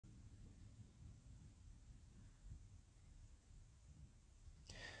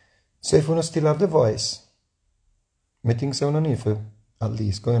So if you still have the voice, I think so you need for at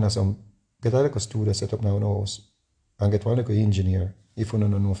least go in some, get a little studio set up now in the house and get one little engineer if you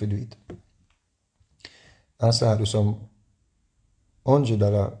don't know if you do it. And start do some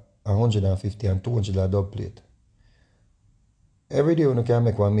 $100, $150 and $200 dub plate. Every day you can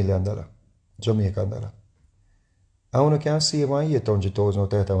make $1 million, Jamaican dollar. And you can save $800,000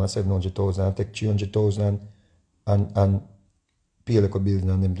 out of $700,000 and take $300,000 and pay a little bills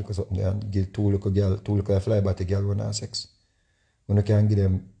and them because something and give two little fly by the girl when have sex. When you can give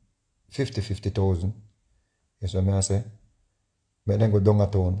them 50,000. Yes, what I say? Make them go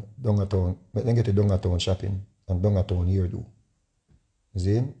downtown. Make them get to downtown shopping and downtown here do.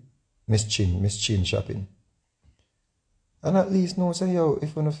 See? Miss Chin shopping. And at least know say yo,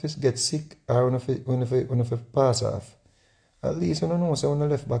 if one of us get sick or one of us pass off, at least you know say one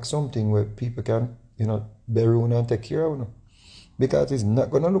left back something where people can, bury one and take care of one. Because it's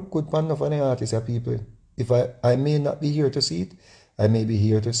not gonna look good for enough of the artists or people. If I may not be here to see it, I may be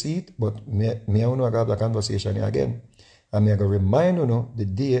here to see it, but me and you know I got a conversation here again. And me I gotta remind you the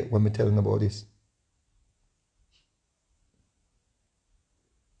day when me telling about this.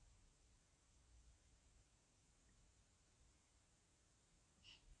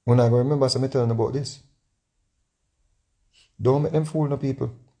 When I go remember me telling about this. Don't make them fool no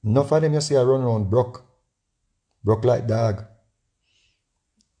people. Enough of them you see I run around broke. Broke like dog.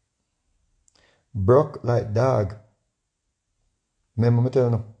 Broke like dog. Remember me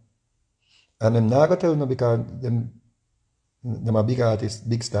telling you. And them not gonna tell you because them a big artist,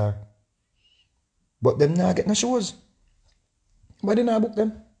 big star. But them not get no shows. But they not book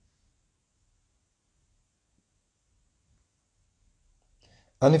them.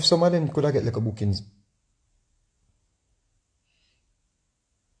 And if some of them could have get like a bookings.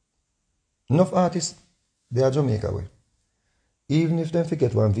 Enough artists, they are Jamaica way. Even if them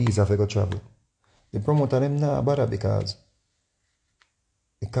forget one visa for go travel. The promoter them not bother because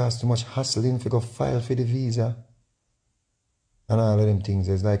it costs too much hassling for go file for the visa. And all of them things.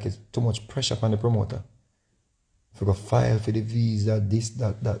 It's like it's too much pressure on the promoter. For go file for the visa, this,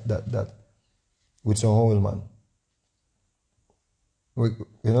 that. With some whole man.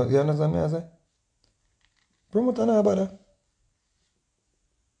 You understand me I say? Promoter not bother.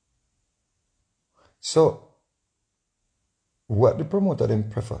 So, what the promoter them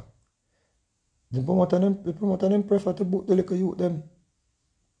prefer? The promoter them prefer to book the little youth them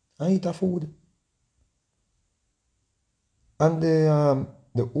and eat a food. And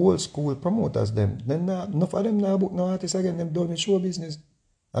the old school promoters them, then enough of them now book no artists again, them done with show business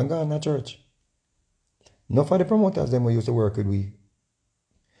and gone to church. Enough of the promoters them we used to work with we.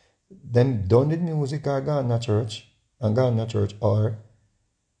 Them done with music or gone to church or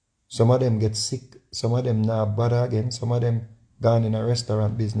some of them get sick, some of them not bother again, some of them gone in a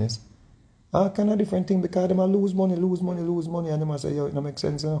restaurant business. All kind of different thing because them a lose money and them a say, yo, it don't make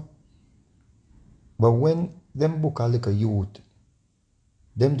sense, But when them book a little youth,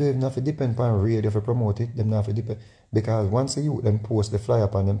 them don't even have to depend on radio for promote it, them not have to depend because once the youth them post the flyer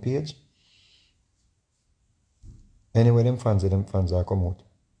up on them page, anyway them fans are come out.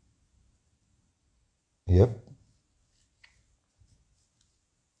 Yep.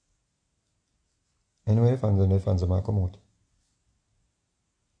 Anyway, the fans are come out.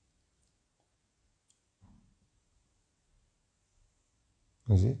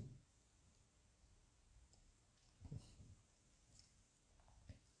 Is it?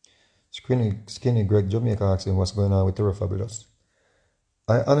 Skinny Greg Jamaica asking what's going on with Terror Fabulous.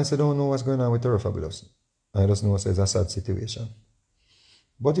 I honestly don't know what's going on with Terror Fabulous. I just know it's a sad situation.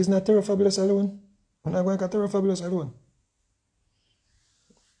 But it's not Terror Fabulous alone. I'm not going to Terror Fabulous alone.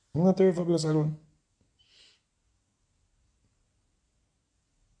 I'm not Terror Fabulous alone.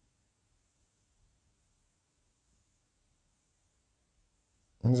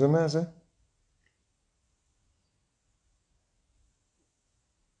 You see what I say?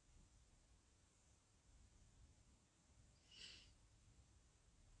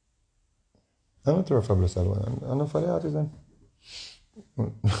 I'm not Terror Fabulous alone. I'm not for the artist then.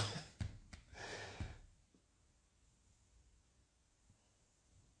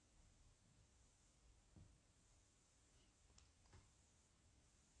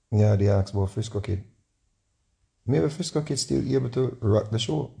 Yeah, they asked about Frisco Kid. Maybe Frisco Kid still able to rock the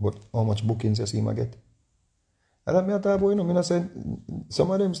show, but how much bookings you see him get? And that me talk about, I said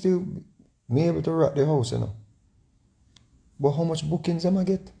some of them still may able to rock the house, But how much bookings am I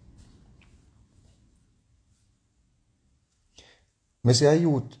get? I see a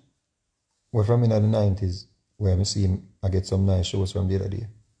youth were from in the 90s where I see him, I get some nice shows from the other day.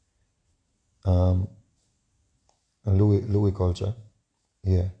 Louis Culture.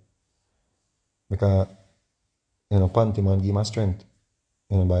 Yeah. Because, Panty man give my strength,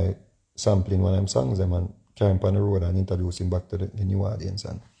 by sampling one of them songs them and carrying him on the road and introducing back to the new audience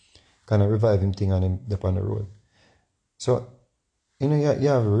and kind of revive him thing on him up on the road. So, you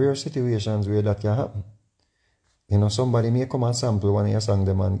have rare situations where that can happen. Somebody may come and sample one of your songs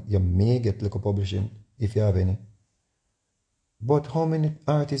them and you may get little publishing if you have any. But how many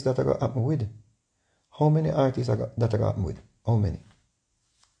artists that I got happen with? How many artists that I got happen with? How many?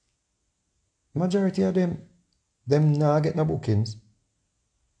 Majority of them nah get no bookings.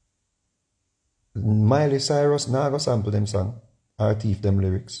 Miley Cyrus nah go sample them song or thief them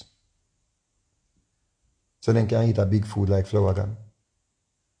lyrics. So then can eat a big food like Flower Gang.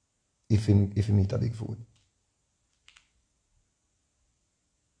 If he eat a big food.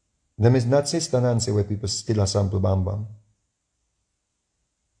 Them is not Sister Nancy where people still a sample Bam Bam.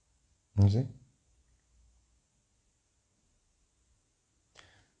 You see?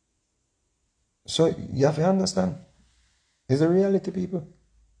 So you have to understand. It's a reality, people.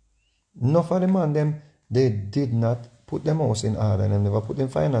 Enough of the man, them, they did not put them house in order and never put them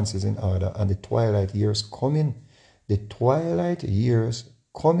finances in order. And the twilight years coming. The twilight years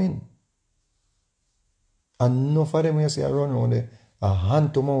coming. And enough of them you see run around there, a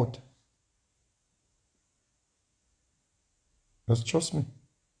hand to mouth. Just trust me.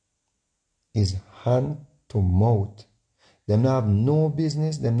 It's hand to mouth. Them not have no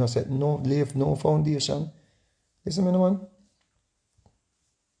business, them not set leave no foundation. Listen, man.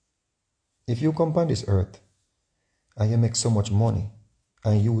 If you come upon this earth and you make so much money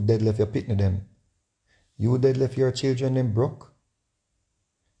and you dead left your pitney them, you dead left your children them broke,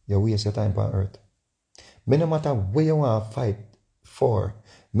 you waste your time on earth. Me no matter where you want to fight for,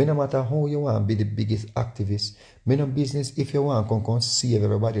 me no matter how you want to be the biggest activist, me no business if you want to come save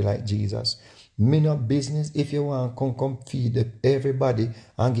everybody like Jesus. Me no business if you want to come feed everybody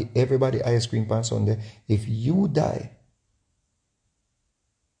and give everybody ice cream on Sunday. If you die,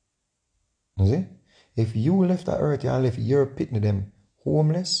 you see? If you left the earth and left your pitney them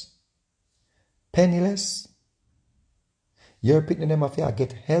homeless, penniless, your pitney them if you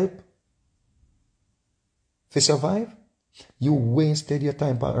get help to survive, you wasted your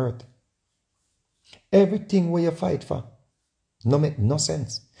time on earth. Everything where you fight for no make no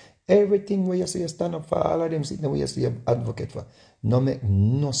sense. Everything where you say you stand up for, all of them sitting where you say you advocate for, no make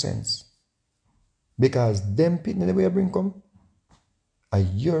no sense. Because them pitney the way you bring come are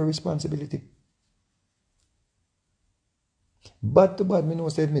your responsibility. Bad to bad, me know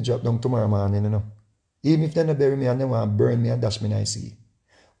said me drop down tomorrow morning, Even if they not bury me and they want to burn me and dash me in the sea.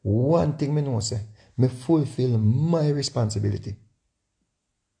 One thing me know say, me fulfill my responsibility.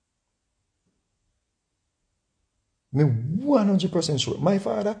 Me 100% sure.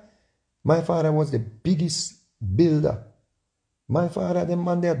 My father was the biggest builder. My father, them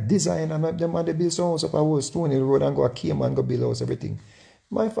man, they design and them man, they build some house up a whole Stony Road and go a Cayman, go build house, everything.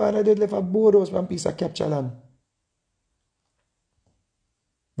 My father did left a board house from piece of capture land.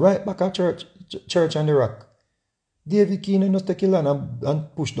 Right back at church on the rock. David Keenan just take land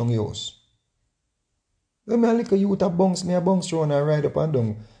and push down the house. When I look at youth a bounce, me a bounce through and ride up and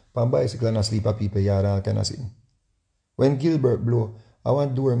down on bicycle and sleep at people yard and kind of thing. When Gilbert blow, I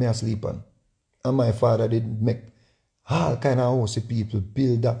want door me a sleep on. And my father did make all kind of house people,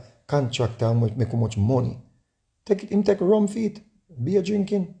 build a contractor and make much money. Him take rum feet, beer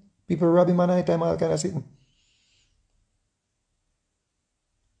drinking, people rob him at night time, all kind of thing.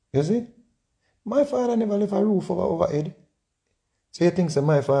 You see? My father never left a roof over head. So you think that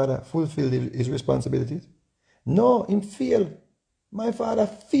my father fulfilled his responsibilities? No, him failed. My father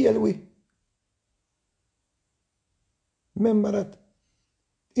failed with. Remember that.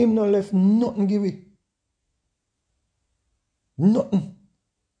 Him not left nothing give we. Nothing.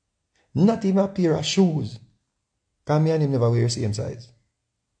 Not even a pair of shoes. Because me and him never wear the same size.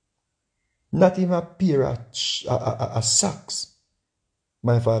 Not even a pair of socks.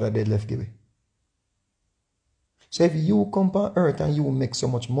 My father did left give we. So if you come on earth and you make so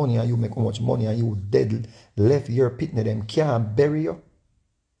much money and you make so much money and you dead left your pitney them can't bury you.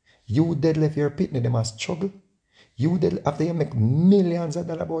 You dead left your pitney them a struggle. You dead after you make millions of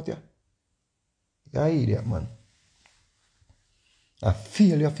dollars about you. You're an idiot, man. I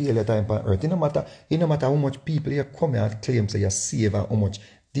feel your time on earth. It no matter how much people you come here and claim say you save and how much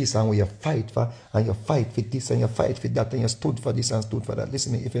this and what you fight for, and you fight for this and you fight for that and you stood for this and stood for that.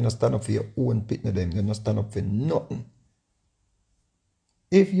 Listen, if you don't stand up for your own pitney them, you don't stand up for nothing.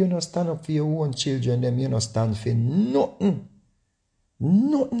 If you don't stand up for your own children, them you don't stand for nothing.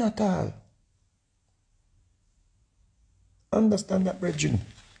 Nothing at all. Understand that, brethren?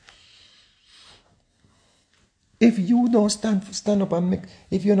 If you don't stand up and make,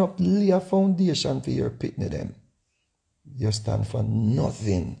 if you not lay a foundation for your pitney them, you stand for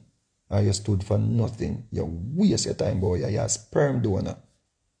nothing. Or you stood for nothing. You waste your time, boy. You're a sperm donor.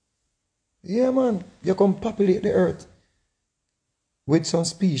 Yeah, man. You can populate the earth with some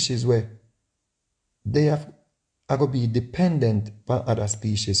species where they are going to be dependent on other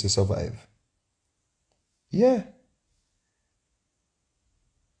species to survive. Yeah.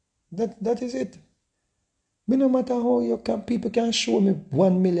 That is it. But no matter how people can show me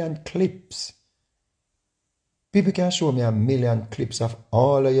 1 million clips. People can show me 1 million clips of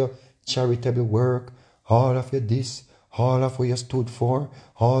all of your charitable work, all of your this, all of what you stood for,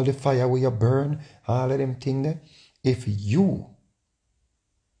 all the fire where you burn, all of them things there. If you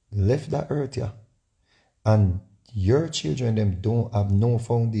left that earth here, and your children them don't have no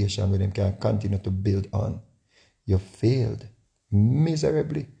foundation where them can continue to build on, you failed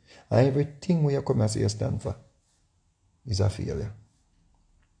miserably. And everything where you come and say you stand for is a failure.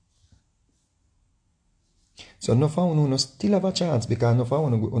 So no for you still have a chance, because no for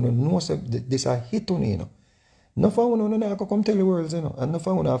you know this a hit on you know. No for you not come tell the world, you know, and no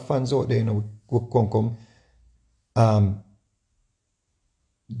for you have fans out there, you know, who come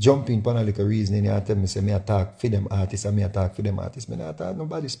jump in upon a little reasoning and tell me say me attack for them artists and me attack for them artists. Me not attack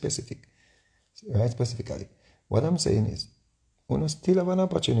nobody specific. Right, specifically. What I'm saying is, you still have an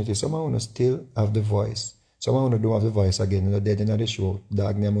opportunity. Some of you still have the voice. Some of you don't have the voice again. You're dead in the show.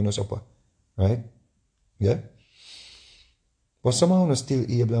 Dog name you supper. Right? Yeah? But some of you still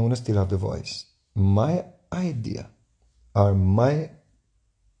able and you still have the voice. My idea or my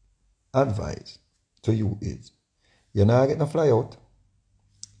advice to you is, you're not getting a fly out.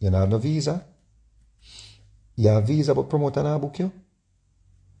 You don't have no visa. You have visa but promoter not book you.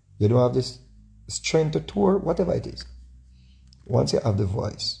 You don't have this strength to tour, whatever it is. Once you have the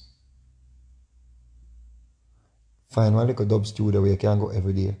voice, find one little dub studio where you can go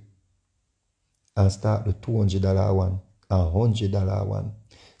every day and start the $200 one, $100 one.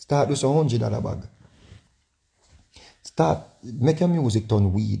 Start with some $100 bag. Start, make your music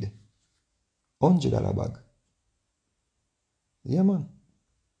turn weed. $100 bag. Yeah, man.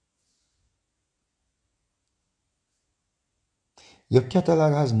 Your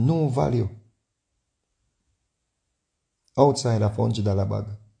catalog has no value outside of $100 bag.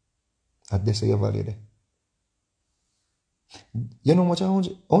 At this your value there. You know how much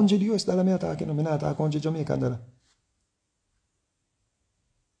 $100 US me talking? I'm not talking $100 Jamaican dollar.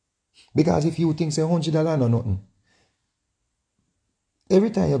 Because if you think say $100 no nothing, every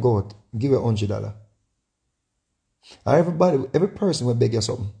time you go out, give you $100. Every person will beg you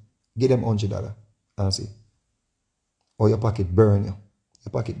something, give them $100 and see. Or your pocket burn you.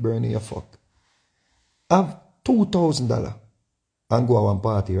 Your pocket burn you, you fuck. Have $2,000 and go to one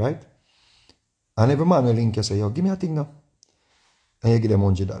party, right? And every man will link you say, yo, give me a thing now. And you give them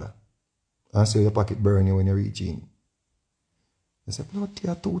 $100. And so your pocket burn you when you reach in. You say, blood, you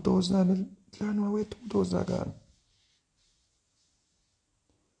have 2,000. I don't know where 2,000 gone.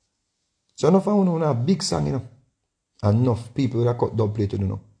 So enough of you know a big song, you know. Enough people that cut dub plate, you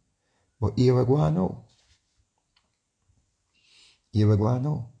know. But here we go on now. Here we go on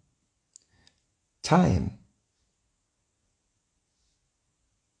now. Time.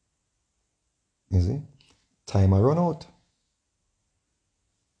 You see? Time will run out.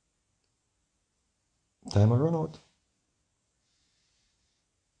 Time will run out.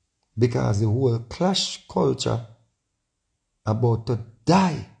 Because the whole clash culture about to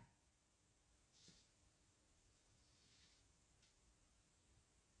die.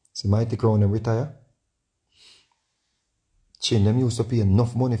 See, Mighty Crown and retire. Chin them used to pay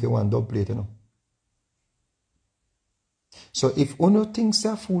enough money if you want dub plate, you know. So if you think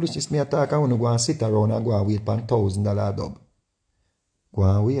so foolishness, me attack, I want to go and sit around and go and wait for $1,000 dub. Go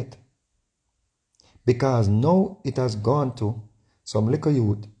and wait. Because now it has gone to some little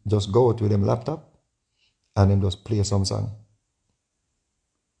youth just go out with them laptop and then just play some song.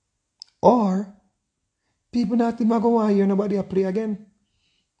 Or people not even go and hear nobody play again.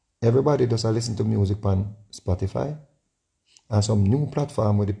 Everybody just listen to music on Spotify and some new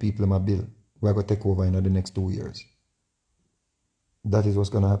platform where the people might build. We're going to take over in the next 2 years. That is what's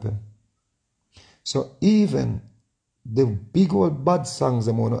going to happen. So even the big old bad songs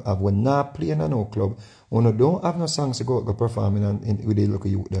them want to have, we're not playing in no club, we don't have no songs to go perform in with the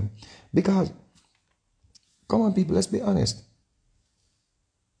local youth them. Because, come on people, let's be honest.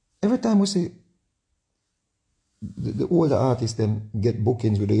 Every time we see the older artists them get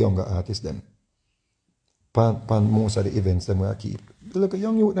bookings with the younger artists them, pan most of the events them we keep. Look at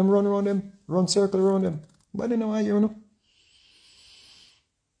young youth them run around them, run circle around them. But they know why you know.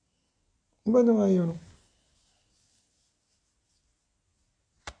 But they know why you know.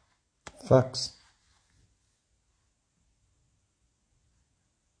 Facts.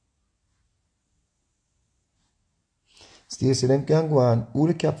 Stacey, them can go on, who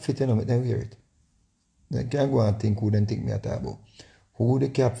the cap fit, make them wear it. They can go and think who them think me at about. Who the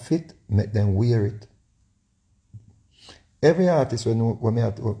cap fit, make them wear it. Every artist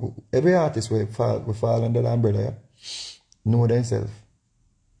every artist will fall under the umbrella, yeah, know themselves.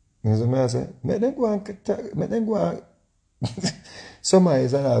 You know what I say? Make them go and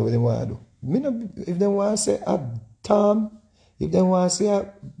summarize and all what they want to do. If they want to say a Tom, if they want to say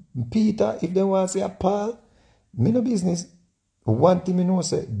a Peter, if they want to say a Paul, me no business. One thing me know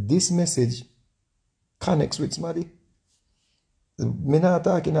say this message connects with somebody. Me not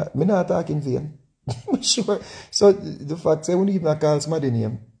talking vain. Sure. So the fact say when you even call somebody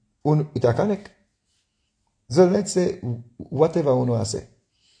name, it a connect. So let's say whatever you want to say.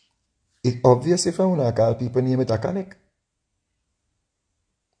 It's obvious if I want to call people name, it a connect.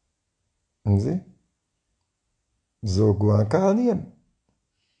 You see? So go and call name.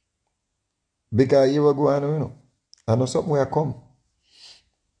 Because you will go on, you know. I know something where I come.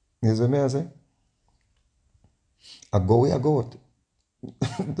 You see what I say? I go where I go out.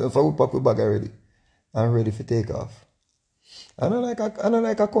 If I would pop a bag already, I'm ready for take off. I don't like I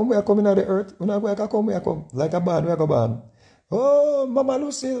come where I come in the earth. When I go, I come where I come. Like a band where I go band. Oh, Mama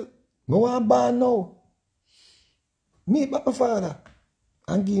Lucille, I want band now. Meet my father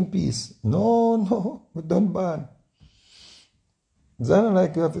and give him peace. No, we don't ban. So I don't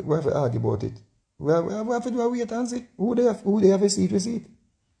like we have to argue about it. We have to do a wait and see. Who they have a seat, we see it.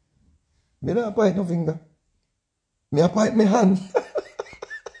 Me don't point no finger. Me point my hand.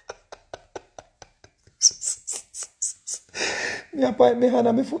 Me point my hand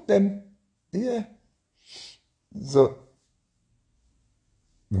and me foot them. Yeah. So,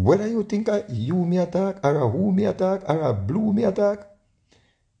 whether you think you me attack, or a who me attack, or a blue me attack,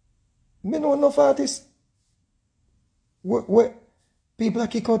 me know enough artists. What people are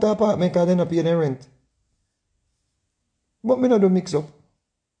kick out the apartment because they don't pay their rent. But me not do mix up.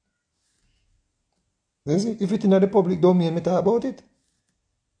 You see, if it's in the public domain, me talk about it.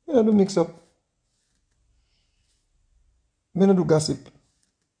 Me not do mix up. Me not do gossip.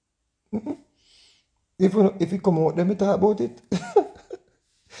 If it come out, then me talk about it.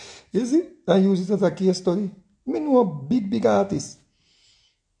 You see? I use it as a case study. Me know a big artist.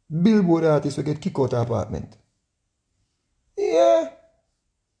 Billboard artist will get kicked out of the apartment. Yeah.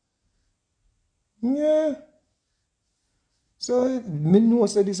 So, me know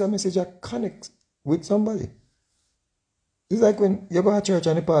say this a message that connects with somebody. It's like when you go to church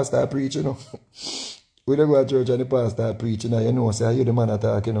and the pastor preach, you know. When you go to church and the pastor preach, you know, say, you the man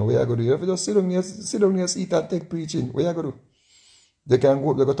attack, you know, what you go do? You have to just sit down in your seat and take preaching. What you go do? You can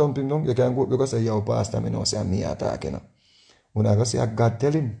go up, you go thump him down. You can go up, you go say, yo, pastor, me know, say, me attack, you know. When I go say, God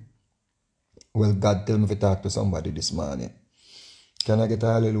tell him. Well, God tell me to talk to somebody this morning. Can I get a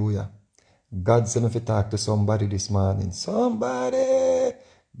hallelujah? God sent me to talk to somebody this morning. Somebody!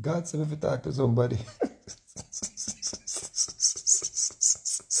 God sent me to talk to somebody.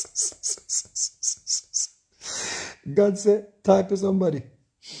 God said, talk to somebody.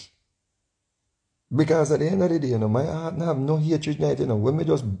 Because at the end of the day, you know, my heart have no hatred in it, you know.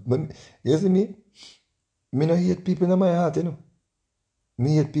 You see me? Me no hate people in my heart, you know.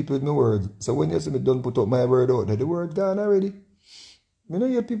 Me hate people with my words. So when you see me don't put up my word out there, the word gone already. Me no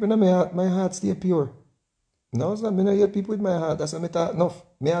hate people in my heart stay pure. No, sir, me no hate people with my heart. That's why me talk enough.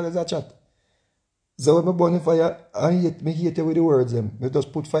 Me always a chat. So when me burn fire, me hate you with the words them. Me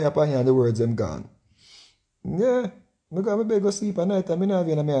just put fire upon you and the words them gone. Yeah. Because I beg go sleep at night and me not have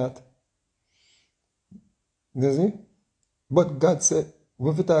you in my heart. You see? But God said,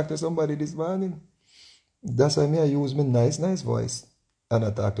 when we talk to somebody this morning, that's why I use my nice voice and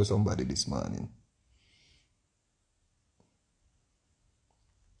I talk to somebody this morning.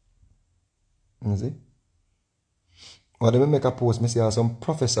 You see? When I make a post, I see some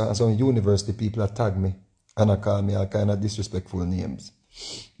professor and some university people tag me and I call me all kind of disrespectful names.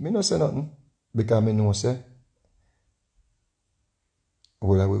 Me no say nothing because I know say,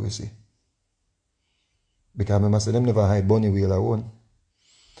 well, I will see. Because I say them never hide Bunny Wheel alone.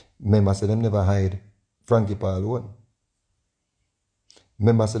 I say them never hide Frankie Paul alone.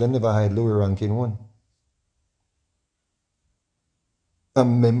 I say them never hide Louis Rankin one.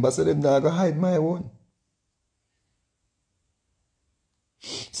 And members say them not go hide my own.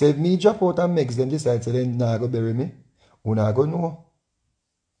 So if me drop out and makes them decide so then not go bury me, who not go know.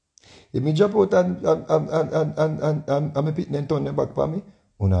 If me drop out and me pit then turn them back for me,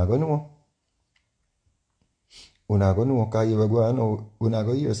 who not go know. Who not go know because you will go and know, who not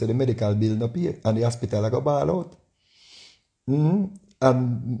go hear so the medical bill no pay and the hospital go ball out.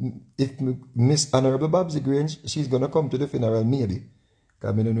 And if Miss Honorable Babsy Grange, she's gonna come to the funeral maybe.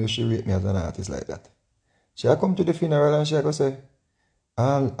 Because I don't know if she rate me as an artist like that. She'll come to the funeral and she'll go say,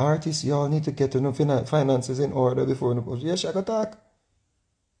 all artists, y'all need to get finances in order before the post. Yeah, she'll go talk.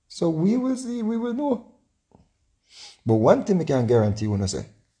 So we will see, we will know. But one thing I can guarantee you, say,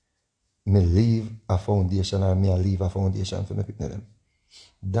 me leave a foundation and me leave a foundation for me picking them.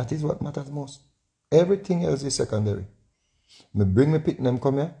 That is what matters most. Everything else is secondary. Me bring me picking them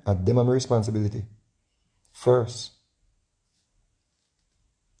come here, and them are my responsibility. First.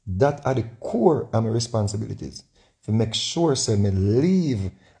 That are the core of my responsibilities. To make sure say me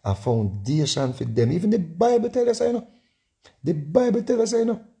leave a foundation for them. Even the Bible tells us, you know. The Bible tells us, you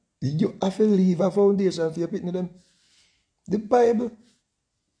know. You have to leave a foundation for your picking them. The Bible.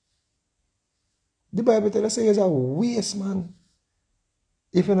 The Bible tells us it's a waste, man.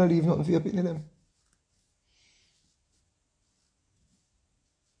 If you don't leave nothing for your picking them.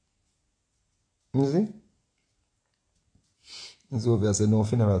 You see? And so we say no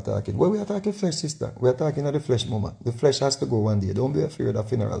funeral talking. Well, we are talking flesh, sister. We are talking of the flesh, mama. The flesh has to go one day. Don't be afraid of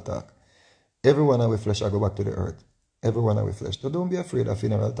funeral talk. Everyone of our flesh will go back to the earth. Everyone of our flesh. So don't be afraid of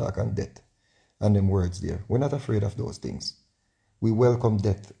funeral talk and death. And them words there. We're not afraid of those things. We welcome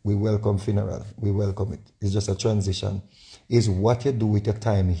death. We welcome funeral. We welcome it. It's just a transition. It's what you do with your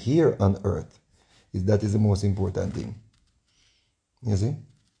time here on earth. That is the most important thing. You see?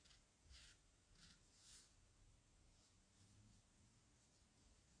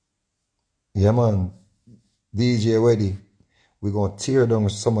 Yeah, man. DJ Weddy. We're going to tear down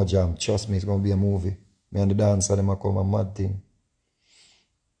Summer Jam. Trust me, it's going to be a movie. Me and the dancer, them come a mad thing.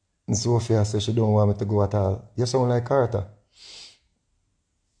 And Sophia says she don't want me to go at all. You sound like Carter.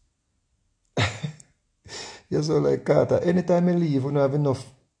 You sound like Carter. Anytime I leave, we don't have enough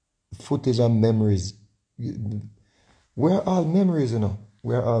footage and memories. We're all memories, you know.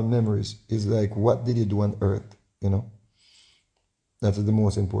 We're all memories. It's like, what did you do on earth, you know? That's the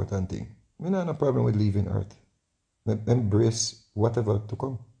most important thing. We don't have no problem with leaving earth. Embrace whatever to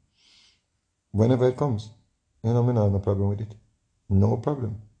come. Whenever it comes. You know, we don't have no problem with it. No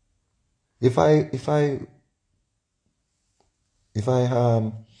problem. If I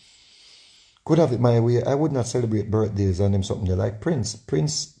could have it my way, I would not celebrate birthdays and them something like Prince.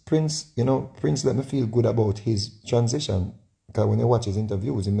 Prince, you know, Prince let me feel good about his transition. Because when you watch his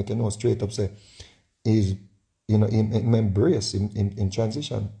interviews, he make you know straight up say he's, you know, he embrace in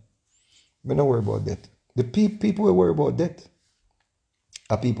transition. We don't worry about that. The people who worry about that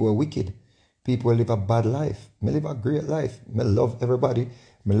are people who are wicked. People who live a bad life. Me live a great life. Me love everybody.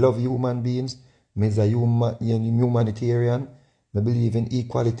 Me love human beings. Me is a humanitarian. Me believe in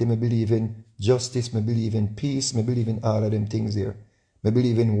equality. Me believe in justice. Me believe in peace. Me believe in all of them things here. Me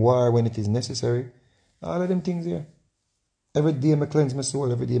believe in war when it is necessary. All of them things here. Every day me cleanse my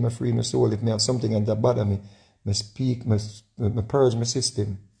soul. Every day me free my soul. If me have something and that bother me, me speak, me purge my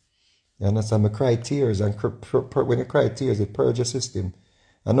system. You understand? Me cry tears, and when you cry tears, it purge your system.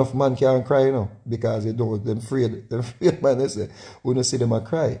 Enough man can't cry, you know, because you don't, them afraid, man, they say, when you see them a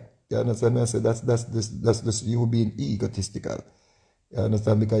cry, you understand me? I say, that's this, you being egotistical. You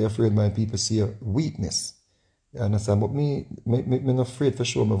understand? Because you're afraid my people see your weakness. You understand? But me not afraid to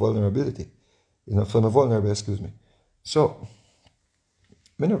show my vulnerability. You know, for my vulnerable, excuse me. So,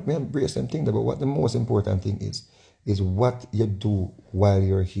 me embrace them things, but what the most important thing is what you do while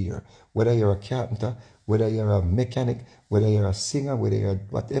you're here. Whether you're a carpenter, whether you're a mechanic, whether you're a singer, whether you're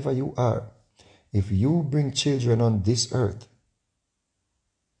whatever you are. If you bring children on this earth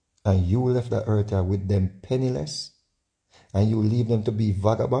and you left the earth with them penniless and you leave them to be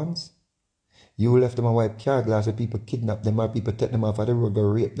vagabonds, you left them a wipe car glass where people kidnap them or people take them off of the road go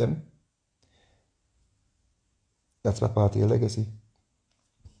rape them, that's a part of your legacy.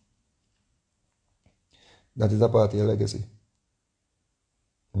 That is a part of your legacy.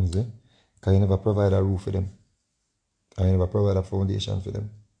 You see? Because you never provide a roof for them. And you never provide a foundation for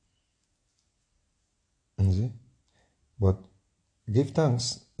them. You see? But give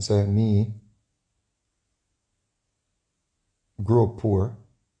thanks. Say me grew up poor,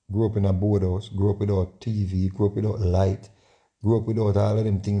 grew up in a board house, grew up without TV, grew up without light, grew up without all of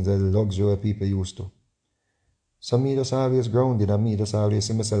them things that luxury people used to. So me just always grounded and me just always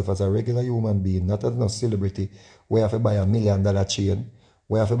see myself as a regular human being, not as no celebrity where I have to buy $1 million chain,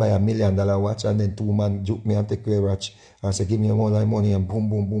 where I have to buy $1 million watch and then two man juke me and take away watch and say give me all my money and boom,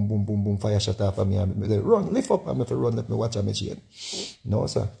 boom, boom, boom, boom, boom, fire shut off of me and they run, lift up and me to run, let me watch and me chain. No,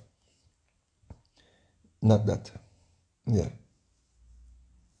 sir. Not that. Yeah.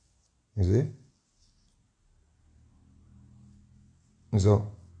 You see?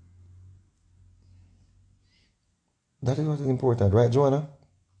 So, That is what is important, right, Joanna?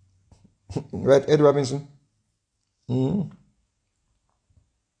 Right, Ed Robinson? Mm-hmm.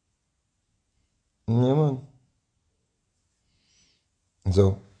 Yeah, man.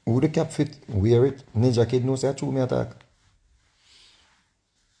 So, who the cap fit, wear it. Ninja Kid knows that true me attack.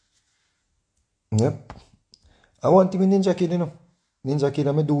 Yep. I want thing with Ninja Kid, you know. Ninja Kid,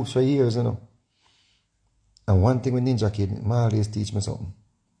 I do for years, you know. And one thing with Ninja Kid, he always teach me something.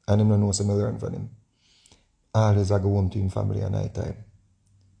 And him don't know something I learn from him. Always I go home to him family at night time.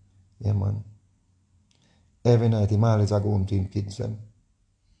 Yeah, man. Every night, him always I go home to him kids them.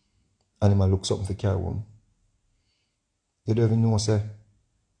 And him a look something for carry home. You don't even know, say,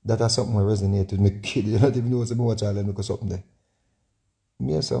 that is something that resonate with me kid. You don't even know, say, me watch all them look something there.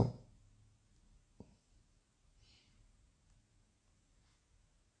 Yeah, so.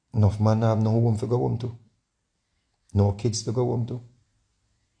 Enough man have no home to go home to. No kids to go home to.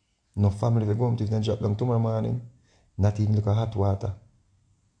 No family to go home to. If they drop down tomorrow morning, not even look at hot water.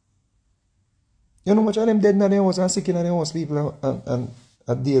 You know much of them dead in the house and sick in the house, people, and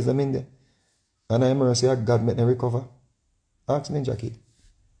at days them in there. And I mercy say, God make them recover. Ask Ninja Kid.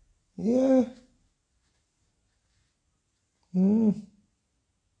 Yeah.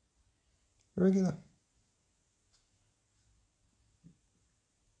 Regular.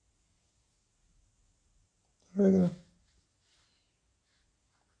 Regular.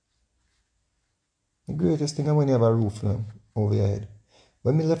 The greatest thing is when you have a roof now over your head.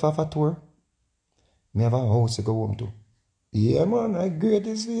 When me left off a tour, me have a house to go home to. Yeah, man, the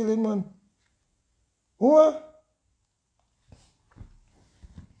greatest feeling, man. What?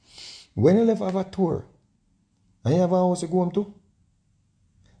 When you left off a tour, and you have a house to go home to,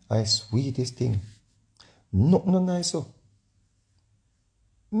 the sweetest thing. Nothing no nice so.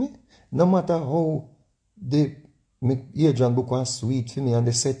 No matter how the Adrian book was sweet for me and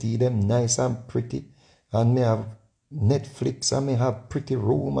the settee them nice and pretty, and me have Netflix and me have pretty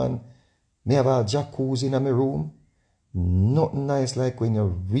room and me have a jacuzzi in my room. Nothing nice like when you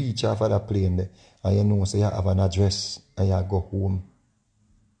reach off of that plane there and you know so you have an address and you go home.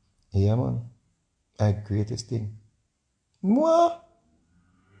 Yeah, man. The greatest thing. What?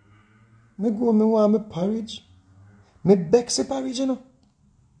 Me go, me want me porridge. Me bex a porridge, you know.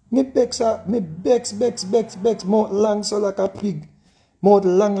 Me bex, mouth long so like a pig. Mouth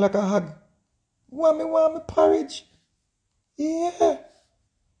long like a hog. Want me porridge. Yeah.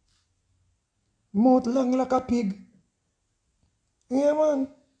 Mouth long like a pig. Yeah, man.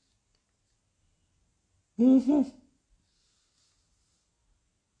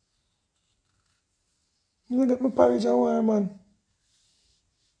 You get my porridge I want, man.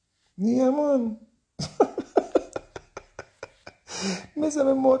 Yeah, man. Me say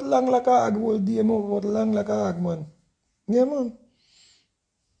my mouth long like a hog all day. My mouth long like a hog, man. Yeah, man.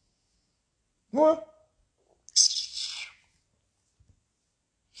 What?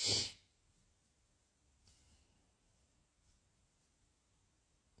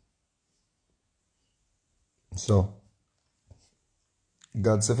 So,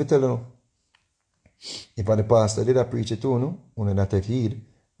 God said, if you tell you, if the pastor did a preach it too, no, only not take heed.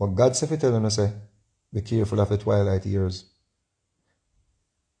 But God said, if you tell you, say, be careful of the twilight years.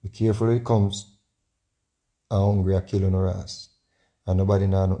 Be careful when it comes, and hungry a kill on your ass. And nobody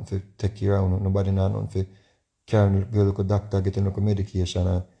know nothing to take care of you. Nobody know nothing to carry you, go to the doctor, get you medication,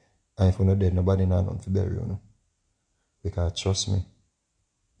 and if you're not dead, nobody know nothing to bury you. Because trust me,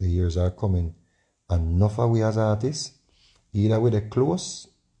 the years are coming. And enough of we as artists, either with the close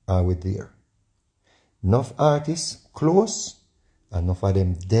or with the ear. Enough artists close, and enough of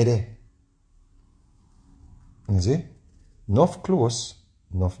them dead. You see? Enough close,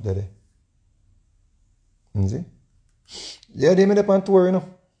 enough dead. You see? Yeah, they made up on tour, you know.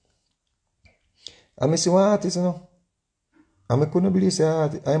 And I see one artist, you know. And I couldn't believe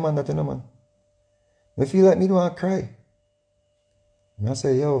I'm on that, you know, man. I feel like me don't want to cry. I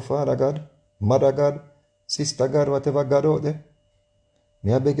say, yo, Father God, Mother God, Sister God, whatever God out there,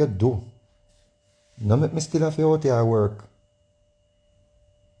 I beg you do. No make me still have to out here work.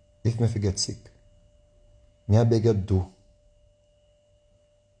 If me forget sick. I beg you do.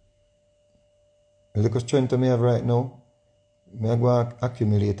 The little strength I have right now, I go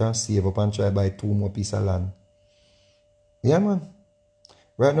accumulate and save up and try buy 2 more pieces of land. Yeah, man.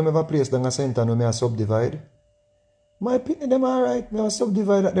 Right now I have a place down a center now I subdivide. My pitney them alright. I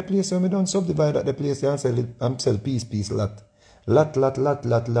subdivide at the place when I don't subdivide at the place and sell piece lot.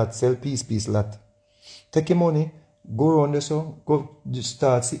 Lot, sell piece lot. Take your money, go around there so, go just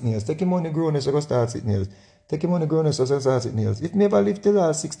start sitting nails. Take your money, go around there so, go start sitting nails. Take your money, go around there so, start sitting nails. If me ever live till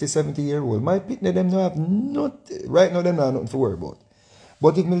I 60, 70 year old, my pitney them no have nothing, right now them not nothing to worry about.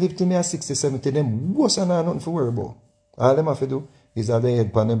 But if me live till me at 60, 70, them worse than nothing to worry about. All them have to do is have their head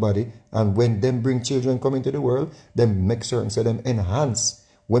upon their body, and when them bring children come into the world, them make certain so them enhance.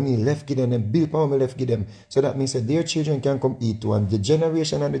 When me left give them build power, me left give them. So that means that their children can come eat too, and the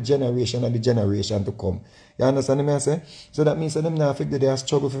generation and the generation and the generation to come. You understand what I say? So that means that them now figure they have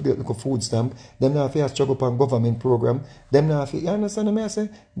struggle for get like a food stamp. Them now have struggle upon government program. Them now you understand what I say?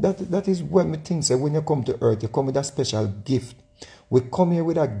 That is what me think say when you come to earth, you come with a special gift. We come here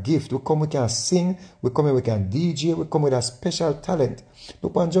with a gift. We come, we can sing. We come here, we can DJ. We come with a special talent.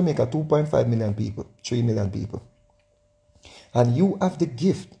 Look on Jamaica, 2.5 million people, 3 million people. And you have the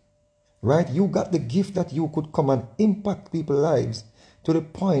gift, right? You got the gift that you could come and impact people's lives to the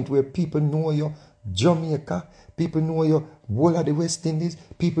point where people know you Jamaica, people know you whole of the West Indies,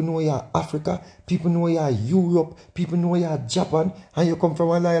 people know you Africa, people know you Europe, people know you Japan, and you come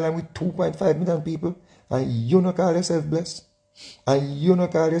from an island with 2.5 million people, and you don't call yourself blessed, and you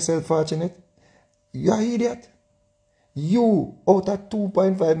don't call yourself fortunate. You're an idiot. You, out of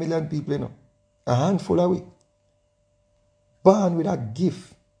 2.5 million people, you know, a handful of we, born with a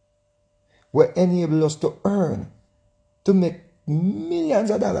gift, will enable us to earn, to make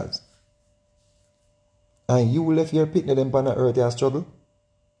millions of dollars. And you left your picnic them on the earth and struggle?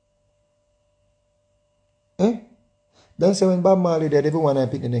 Eh? Then say when Bob Marley did, everyone in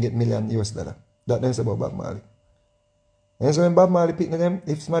picnic them get million US dollar. That then say about Bob Marley. And so when Bob Marley picnic them,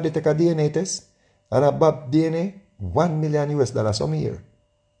 if somebody take a DNA test, and a Bob DNA, 1 million US dollar some year.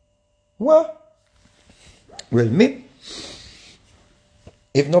 What? Well, me,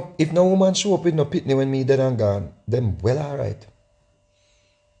 if no woman show up with no picnic when me dead and gone, then well alright.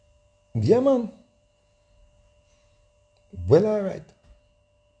 Yeah, man. Well, alright.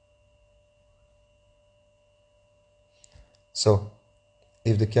 So,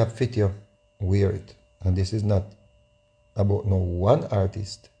 if the cap fit you, wear it. And this is not about no one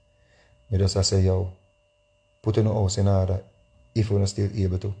artist. Me just say, yo, put in a house in order if you're still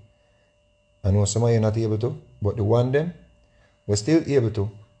able to. I know some of you not able to, but the one them, we're still able to.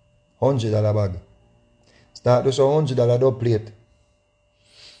 $100 bag. Start with $100 dub plate.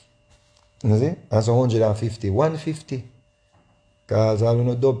 You see? And so 150. 150. Because all you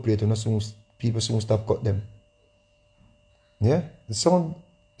know dub plate, you know, people soon stop cut them. Yeah? The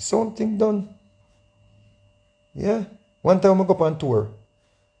sound thing done. Yeah? One time I go up on tour.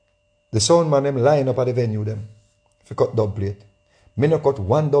 The sound man them line up at the venue them. If you cut dub plate. Me no cut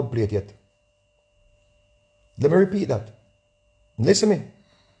one dub plate yet. Let me repeat that. Listen to me.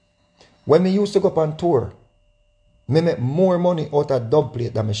 When me used to go up on tour, me make more money out of dub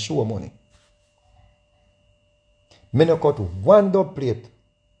plate than me show money. Me no cut one dub plate.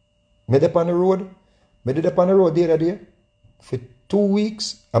 Me dip on the road. Me did up on the road the other day. For 2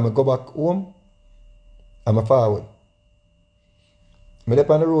 weeks, I go back home. I'm forward. Me dip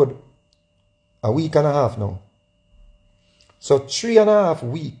on the road a week and a half now. So 3.5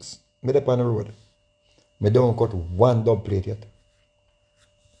 weeks, me dip on the road. Me don't cut one dub plate yet.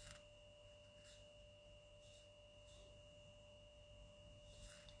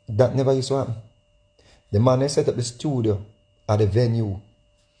 That never used to happen. The man they set up the studio at the venue.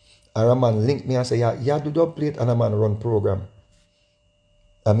 And a man linked me and say, yeah, do dub plate, and a man run program.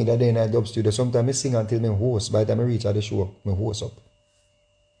 I mean that day in a dub studio. Sometimes I sing until I host. By the time I reach at the show, I host up.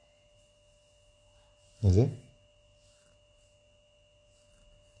 You see?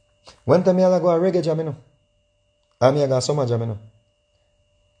 One time I go a reggae jam, you know. And I go a summer jam, you know.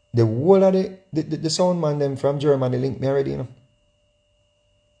 The whole of the sound man them from Germany linked me already, you know.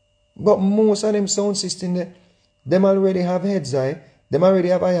 But most of them sound system, them already have Heads Eye, them already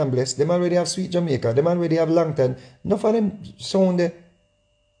have I Am Blessed, them already have Sweet Jamaica, them already have Langton. Enough of them sound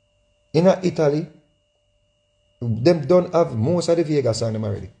in Italy, them don't have most of the Vegas sound them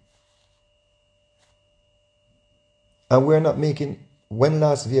already. And we're not making, when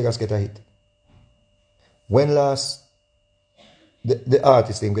last Vegas get a hit? When last the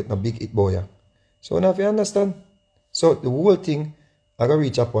artist thing get a big hit boy? So now if you understand, so the whole thing, I gotta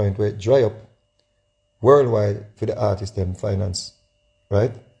reach a point where it dry up worldwide for the artist and finance,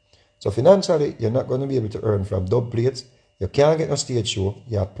 right? So financially, you're not going to be able to earn from dub plates. You can't get no stage show.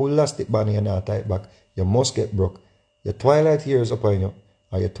 You pull elastic band and not tie back. You must get broke. Your twilight years upon you,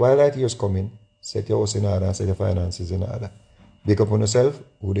 or your twilight years coming. Set your house in order and set your finances in order. Pick up on yourself,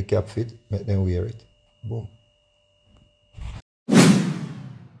 who the cap fit, make them wear it. Boom.